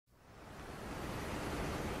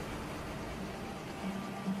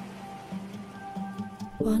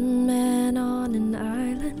One man on an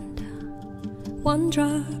island, one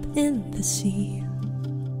drop in the sea.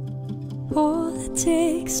 All it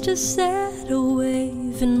takes to set a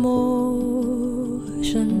wave in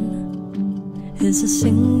motion is a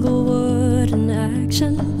single word in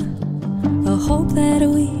action, a hope that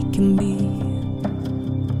we can be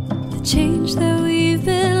the change that we've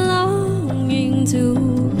been longing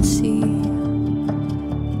to see.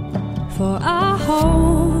 For our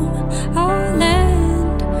home, our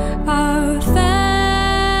land, our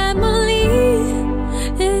family,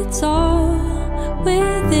 it's all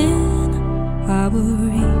within our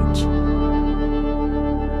reach.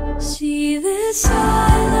 See this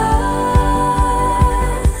island,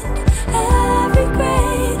 every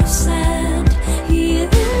grain of sand. Hear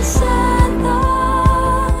this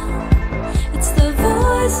anthem, it's the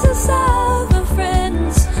voices of our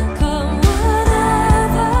friends. Come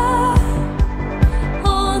whatever,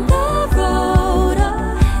 on the road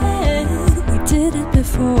ahead. We did it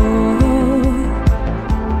before,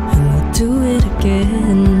 and we'll do it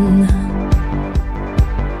again.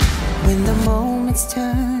 When the moments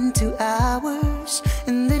turn to hours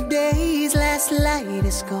and the day's last light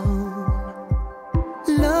is gone,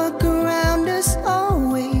 look around us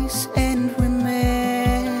always and remember,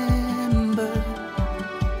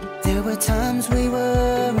 there were times we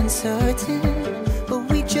were uncertain, but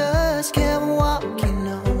we just kept walking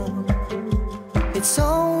on. It's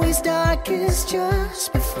always darkest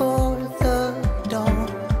just before the dawn.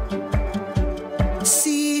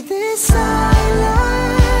 See this island,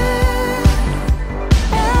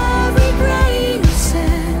 every grain of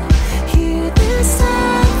sand. Hear this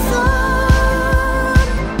anthem,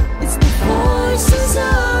 it's the voices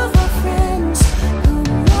of our friends.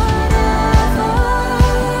 Come whatever,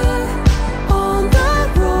 on the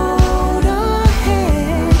road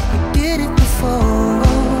ahead. We did it before,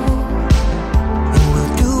 and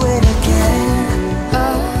we'll do it again.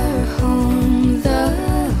 Our home, the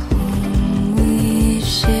home we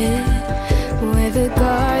share, where the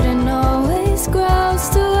garden always grows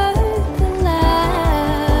to earth and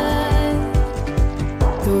light.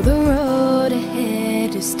 Though the road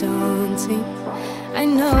ahead is daunting, I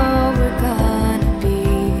know we're gonna be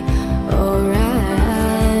alright.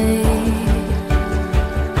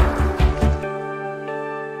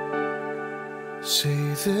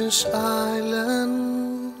 See this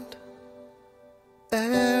island,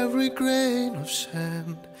 every grain of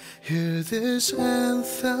sand. Hear this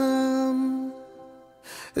anthem,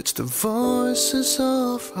 it's the voices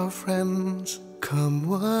of our friends. Come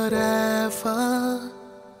whatever,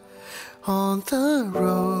 on the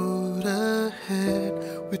road ahead.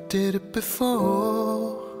 We did it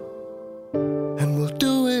before, and we'll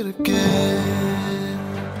do it again.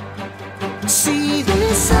 See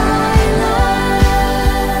this island,